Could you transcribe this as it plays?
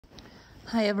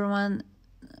Hi everyone,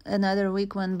 another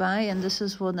week went by and this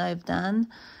is what I've done.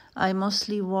 I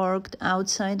mostly worked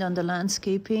outside on the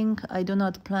landscaping. I do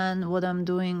not plan what I'm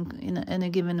doing in any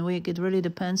given week. It really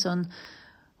depends on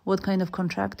what kind of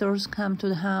contractors come to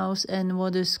the house and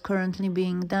what is currently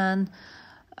being done.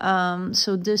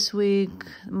 So this week,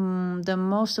 the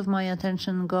most of my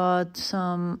attention got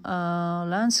some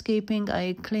landscaping.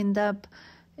 I cleaned up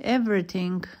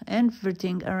everything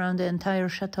around the entire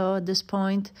chateau at this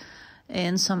point,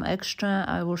 and some extra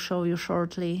I will show you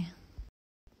shortly.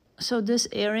 So this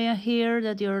area here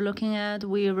that you're looking at,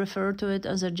 we refer to it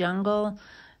as a jungle.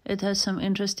 It has some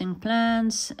interesting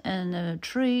plants and a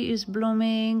tree is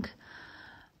blooming,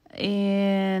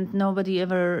 and nobody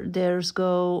ever dares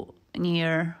go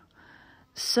near.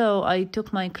 So I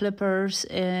took my clippers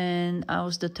and I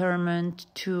was determined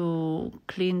to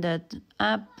clean that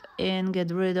up and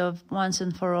get rid of once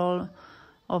and for all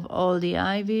of all the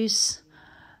ivies.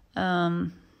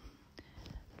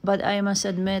 But I must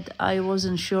admit, I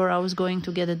wasn't sure I was going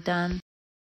to get it done.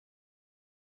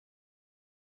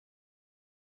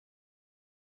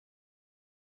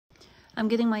 I'm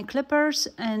getting my clippers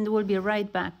and we'll be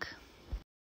right back.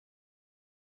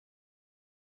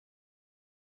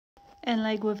 And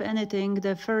like with anything,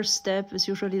 the first step is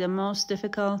usually the most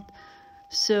difficult.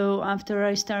 So after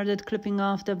I started clipping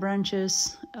off the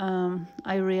branches,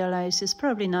 I realized it's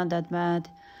probably not that bad.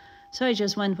 So I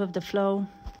just went with the flow.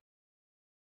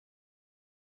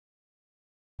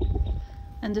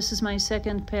 And this is my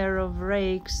second pair of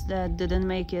rakes that didn't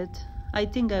make it. I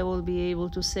think I will be able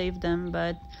to save them,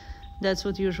 but that's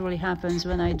what usually happens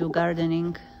when I do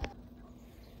gardening.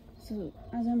 So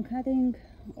as I'm cutting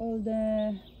all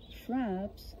the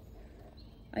shrubs,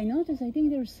 I noticed, I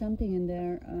think there's something in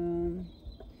there.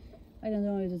 I don't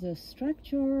know if it's a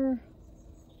structure.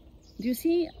 Do you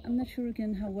see? I'm not sure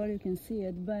how well you can see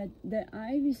it, but the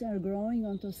ivies are growing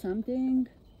onto something,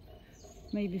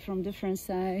 maybe from different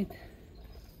side.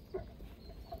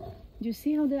 Do you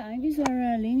see how the ivies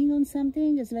are leaning on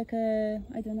something? It's like a,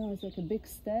 I don't know, it's like a big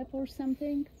step or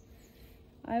something.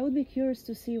 I would be curious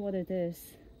to see what it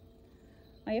is.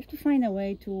 I have to find a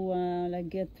way to like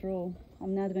get through.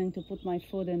 I'm not going to put my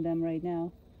foot in them right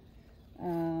now.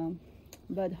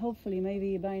 But hopefully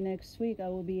maybe by next week I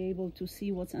will be able to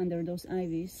see what's under those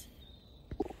ivies.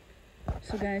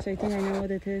 So guys, I think I know what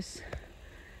it is.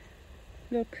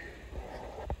 Look.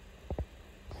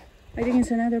 I think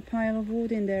it's another pile of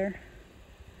wood in there.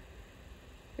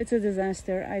 It's a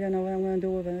disaster. I don't know what I'm going to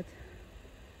do with it.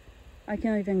 I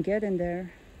can't even get in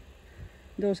there.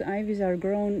 Those ivies have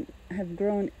grown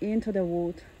into the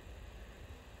wood.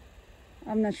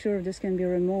 I'm not sure if this can be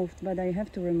removed, but I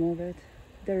have to remove it.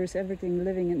 There is everything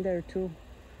living in there too.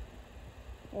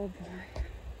 Oh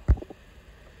boy.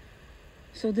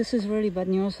 So this is really bad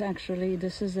news actually.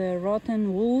 This is a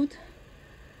rotten wood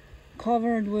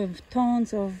covered with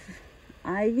tons of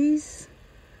ivies,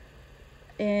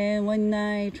 and when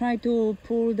I try to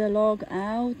pull the log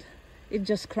out, it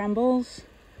just crumbles,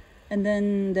 and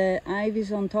then the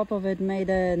ivies on top of it made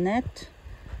a net,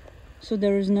 so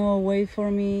there is no way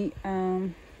for me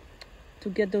to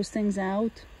get those things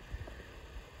out.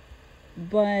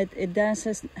 But it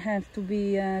does have to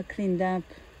be cleaned up.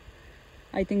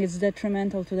 I think it's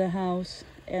detrimental to the house,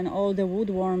 and all the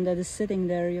woodworm that is sitting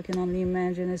there, you can only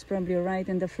imagine, is probably right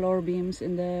in the floor beams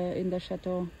in the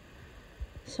chateau.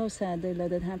 So sad they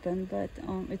let it happen, but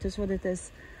it is what it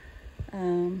is.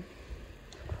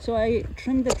 So I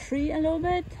trimmed the tree a little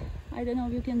bit. I don't know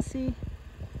if you can see.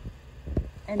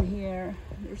 And here,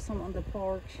 there's some on the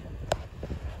porch.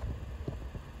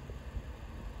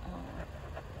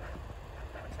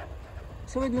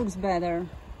 So it looks better,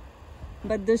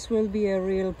 but this will be a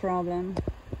real problem.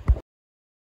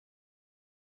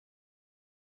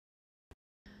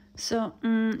 So,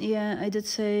 yeah, I did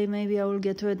say maybe I will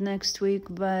get to it next week,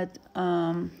 but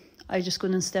I just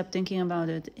couldn't stop thinking about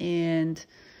it and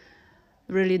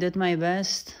really did my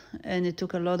best, and it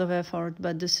took a lot of effort,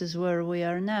 but this is where we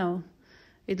are now.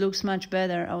 It looks much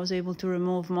better. I was able to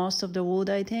remove most of the wood,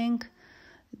 I think.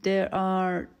 There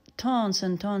are tons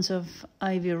and tons of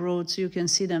ivy roots. You can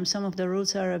see them. Some of the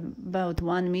roots are about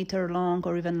 1 meter long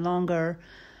or even longer.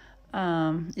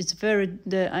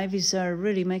 The ivies are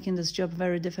really making this job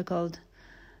very difficult.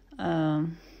 I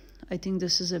think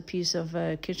this is a piece of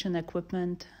kitchen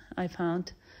equipment I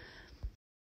found.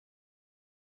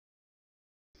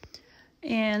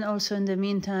 And also in the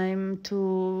meantime,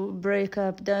 to break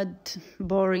up that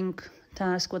boring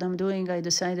task, what I'm doing, I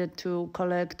decided to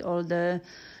collect all the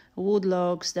wood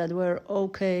logs that were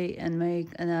okay and make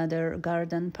another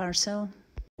garden parcel.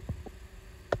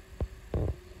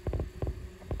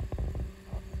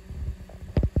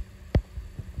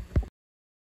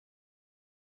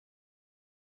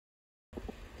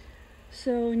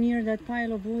 also near that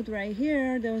pile of wood right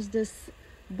here, there was this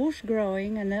bush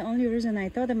growing, and the only reason I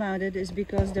thought about it is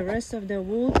because the rest of the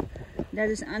wood that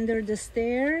is under the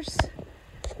stairs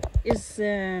is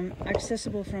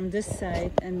accessible from this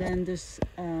side, and then this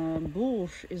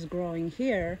bush is growing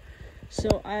here.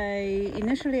 So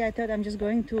initially I thought I'm just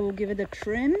going to give it a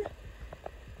trim,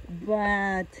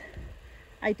 but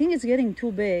I think it's getting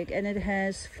too big, and it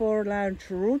has 4 large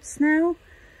roots now.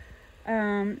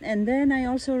 And then I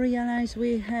also realized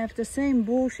we have the same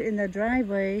bush in the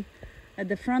driveway at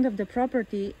the front of the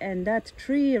property, and that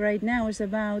tree right now is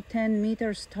about 10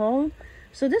 meters tall.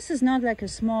 So this is not like a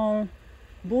small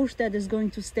bush that is going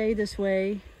to stay this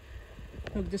way.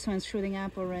 Look, this one's shooting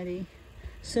up already.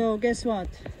 So guess what?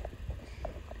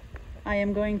 I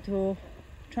am going to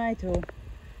try to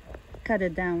cut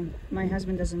it down. My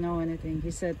husband doesn't know anything.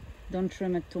 He said, don't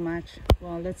trim it too much.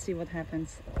 Well, let's see what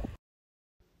happens.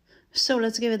 So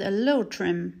let's give it a low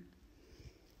trim.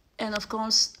 And of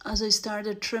course, as I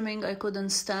started trimming, I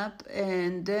couldn't stop.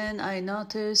 And then I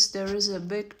noticed there is a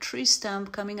big tree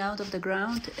stump coming out of the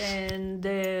ground. And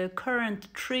the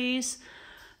current trees,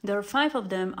 there are 5 of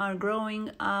them, are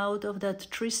growing out of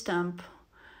that tree stump.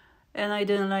 And I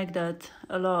didn't like that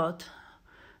a lot.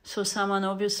 So someone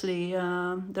obviously,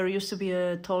 there used to be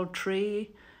a tall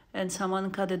tree and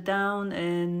someone cut it down,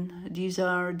 and these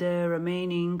are the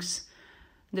remainings,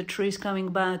 the trees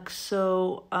coming back.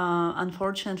 So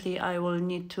unfortunately I will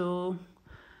need to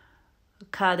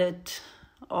cut it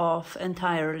off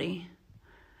entirely.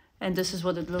 And this is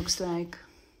what it looks like.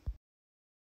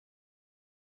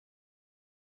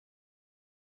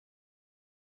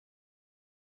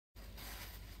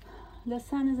 The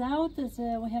sun is out.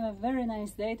 We have a very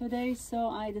nice day today, so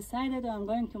I decided I'm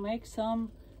going to make some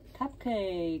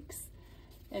cupcakes.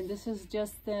 And this is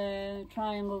just a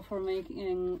triangle for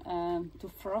making to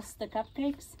frost the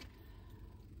cupcakes.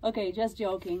 Okay, just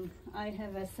joking. I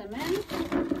have a cement,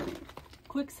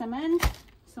 quick cement,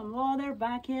 some water,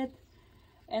 bucket,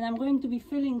 and I'm going to be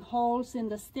filling holes in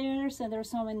the stairs, and there's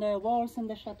some in the walls in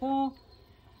the chateau.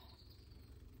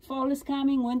 Fall is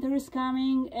coming, winter is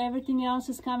coming, everything else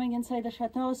is coming inside the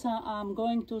chateau, so I'm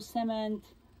going to cement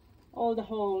all the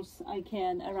holes I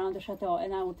can around the chateau,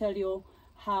 and I will tell you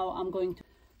how I'm going to.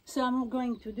 So I'm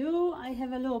going to do, I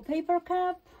have a little paper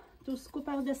cup to scoop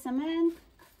out the cement,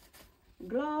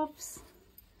 gloves,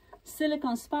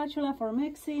 silicone spatula for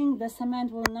mixing. The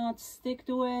cement will not stick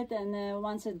to it, and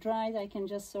once it dries I can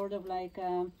just sort of like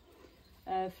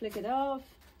flick it off.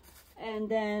 And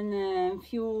then a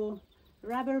few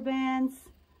rubber bands.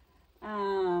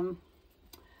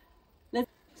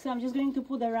 So I'm just going to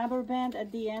put a rubber band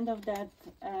at the end of that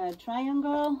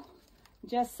triangle,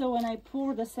 just so when I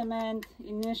pour the cement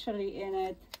initially in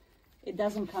it, it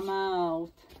doesn't come out,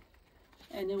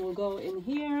 and it will go in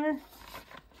here.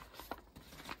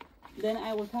 Then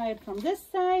I will tie it from this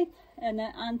side and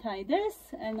then untie this,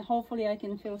 and hopefully I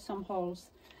can fill some holes.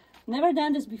 Never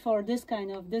done this before, this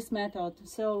method.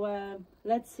 So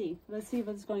let's see if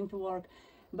it's going to work.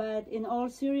 But in all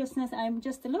seriousness, I'm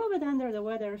just a little bit under the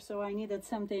weather, so I needed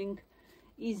something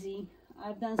easy.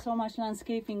 I've done so much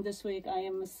landscaping this week, I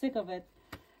am sick of it.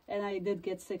 And I did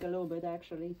get sick a little bit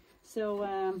actually. So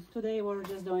today we're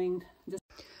just doing this.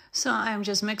 So I'm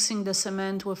just mixing the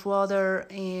cement with water,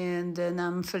 and then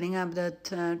I'm filling up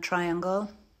that triangle.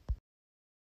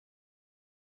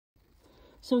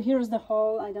 So here's the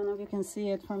hole. I don't know if you can see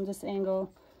it from this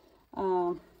angle.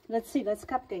 Let's see, let's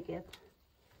cupcake it.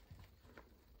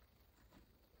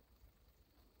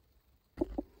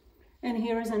 And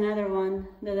here is another one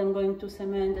that I'm going to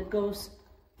cement that goes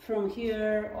from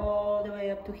here all the way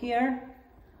up to here.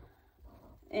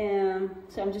 And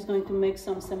so I'm just going to mix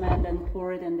some cement and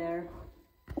pour it in there.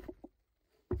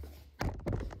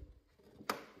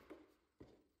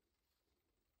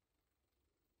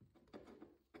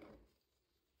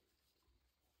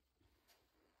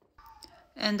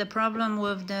 And the problem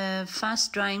with the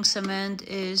fast drying cement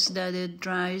is that it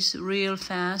dries real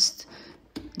fast.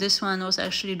 This one was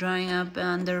actually drying up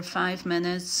under 5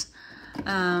 minutes.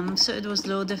 So it was a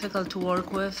little difficult to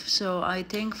work with. So I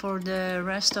think for the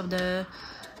rest of the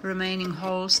remaining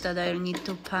holes that I need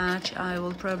to patch, I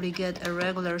will probably get a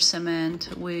regular cement,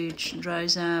 which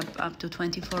dries up to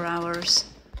 24 hours.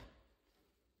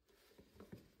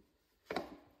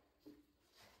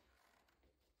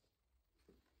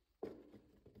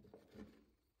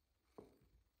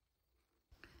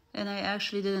 And I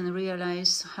actually didn't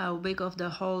realize how big of the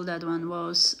hole that one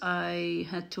was. I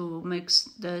had to mix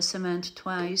the cement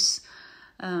twice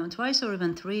or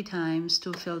even 3 times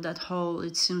to fill that hole.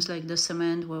 It seems like the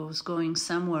cement was going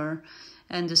somewhere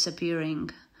and disappearing.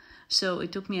 So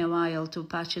it took me a while to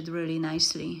patch it really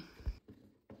nicely.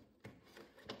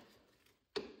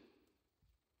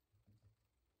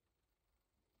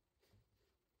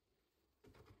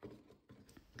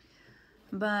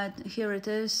 but here it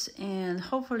is, and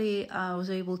hopefully I was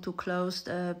able to close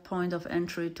the point of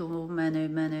entry to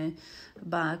many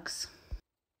bugs.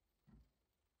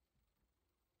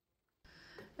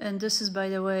 And this is, by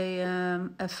the way,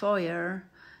 a foyer,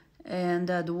 and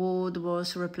that wood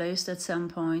was replaced at some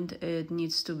point. It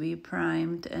needs to be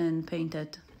primed and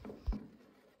painted.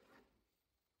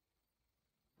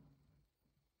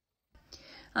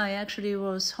 I actually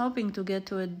was hoping to get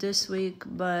to it this week,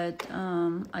 but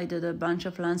I did a bunch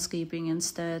of landscaping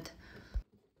instead.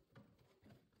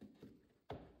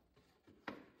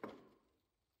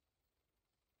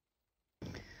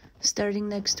 Starting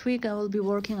next week, I will be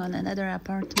working on another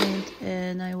apartment,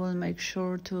 and I will make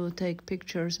sure to take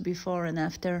pictures before and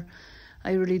after.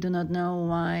 I really do not know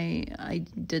why I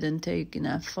didn't take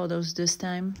enough photos this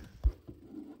time.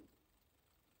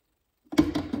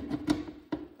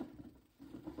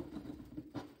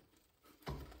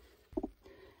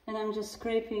 And I'm just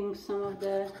scraping some of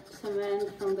the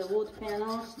cement from the wood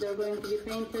panels. They're going to be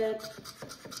painted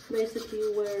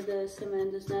basically where the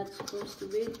cement is not supposed to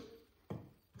be.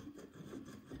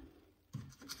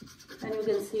 And you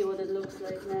can see what it looks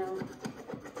like now.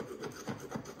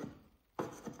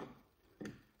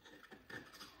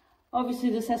 Obviously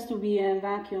this has to be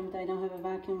vacuumed. I don't have a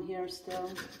vacuum here still,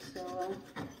 so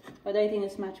but I think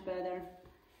it's much better.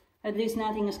 At least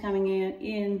nothing is coming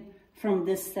in from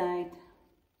this side.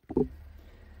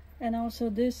 And also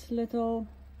this little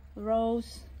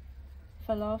rose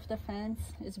fell off the fence.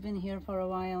 It's been here for a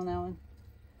while now and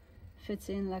fits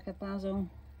in like a puzzle.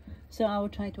 So I will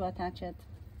try to attach it.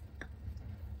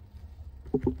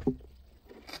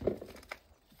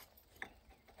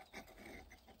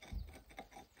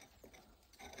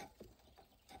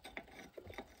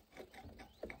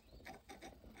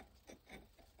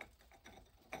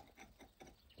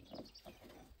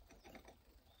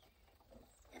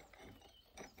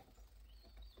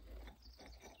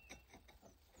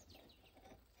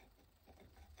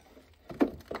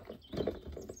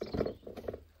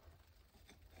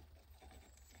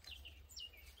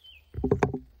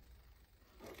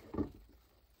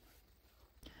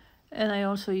 And I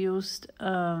also used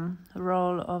a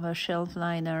roll of a shelf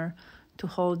liner to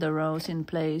hold the rose in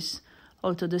place.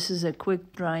 Although this is a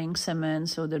quick drying cement,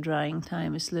 so the drying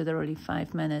time is literally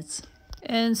 5 minutes.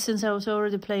 And since I was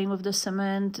already playing with the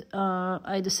cement,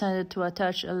 I decided to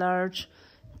attach a large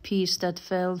piece that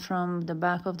fell from the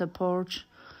back of the porch,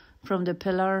 from the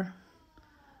pillar.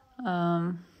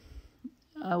 I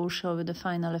will show you the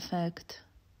final effect.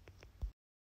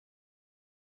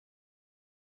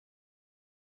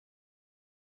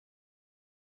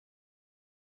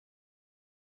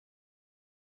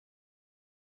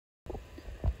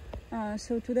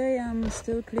 So today I'm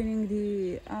still cleaning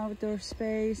the outdoor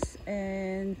space,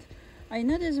 and I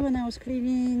noticed when I was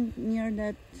cleaning near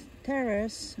that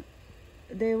terrace,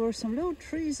 there were some little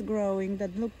trees growing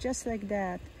that looked just like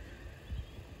that.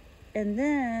 And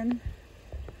then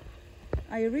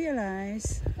I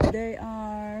realized they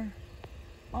are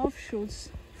offshoots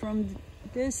from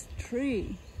this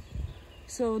tree.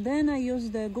 So then I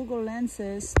used the Google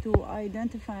lenses to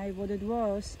identify what it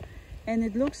was. And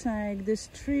it looks like this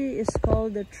tree is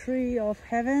called the tree of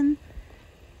heaven,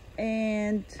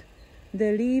 and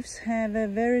the leaves have a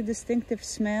very distinctive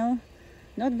smell.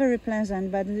 Not very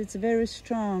pleasant, but it's very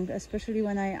strong, especially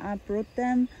when I uproot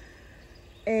them.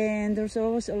 And there's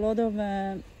always a lot of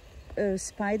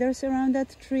spiders around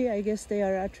that tree. I guess they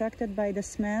are attracted by the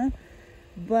smell.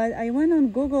 But I went on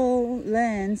Google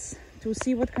Lens to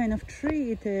see what kind of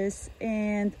tree it is,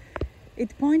 and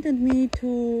it pointed me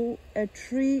to a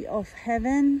tree of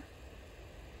heaven,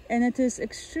 and it is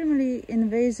extremely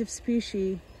invasive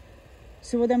species.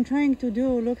 So what I'm trying to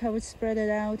do, look how it's spread it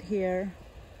out here.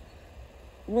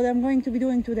 What I'm going to be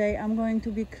doing today, I'm going to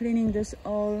be cleaning this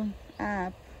all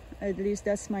up. At least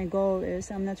that's my goal is.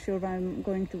 I'm not sure if I'm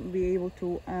going to be able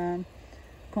to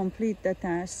complete the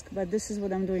task, but this is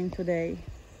what I'm doing today.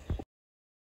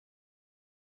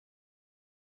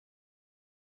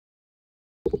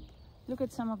 Look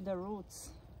at some of the roots.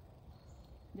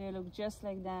 They look just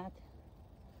like that.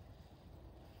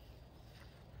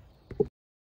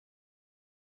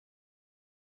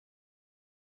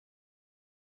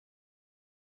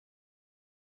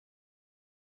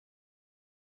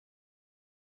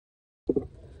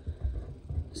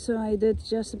 So I did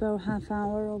just about half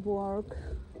hour of work,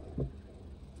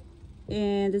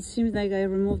 and it seems like I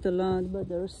removed a lot, but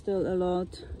there's still a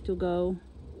lot to go.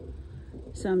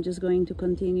 So I'm just going to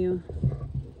continue.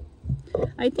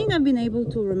 I think I've been able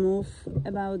to remove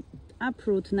about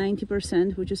uproot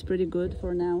 90%, which is pretty good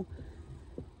for now.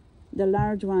 The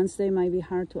large ones, they might be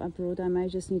hard to uproot. I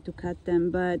might just need to cut them,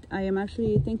 but I am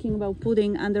actually thinking about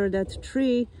putting under that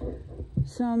tree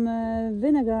some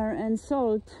vinegar and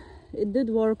salt. It did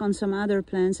work on some other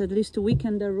plants, at least to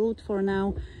weaken the root for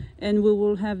now, and we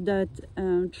will have that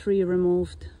tree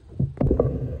removed.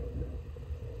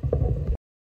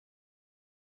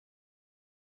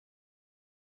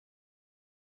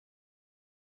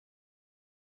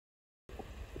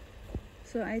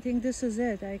 So I think this is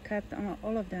it. I kept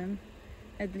all of them,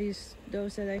 at least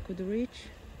those that I could reach.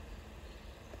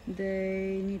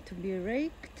 They need to be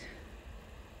raked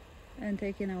and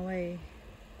taken away,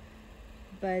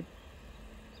 but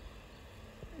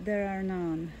there are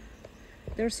none.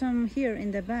 There's some here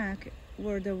in the back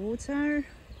where the woods are.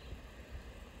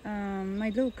 My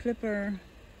little clipper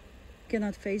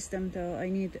cannot face them though. I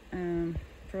need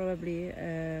probably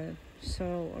a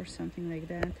saw or something like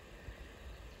that.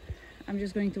 I'm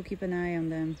just going to keep an eye on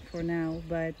them for now,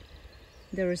 but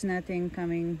there is nothing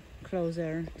coming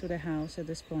closer to the house at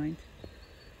this point.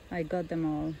 I got them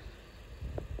all.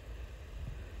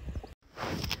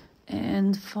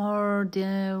 And for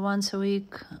the once a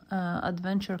week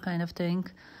adventure kind of thing,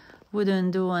 we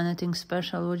didn't do anything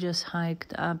special. We just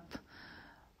hiked up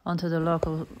onto the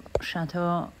local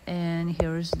chateau, and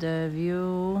here's the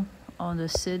view of the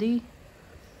city,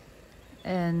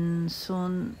 and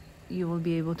soon you will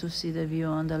be able to see the view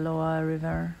on the Loa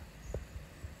River.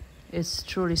 It's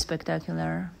truly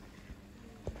spectacular.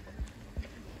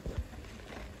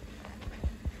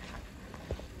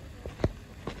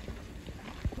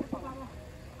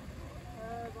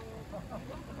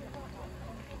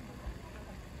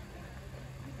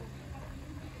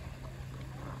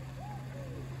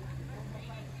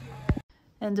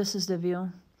 And this is the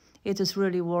view. It is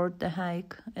really worth the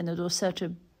hike, and it was such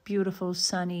a beautiful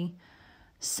sunny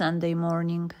Sunday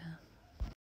morning.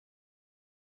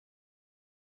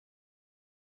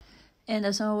 And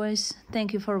as always,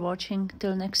 thank you for watching.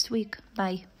 Till next week.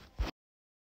 Bye.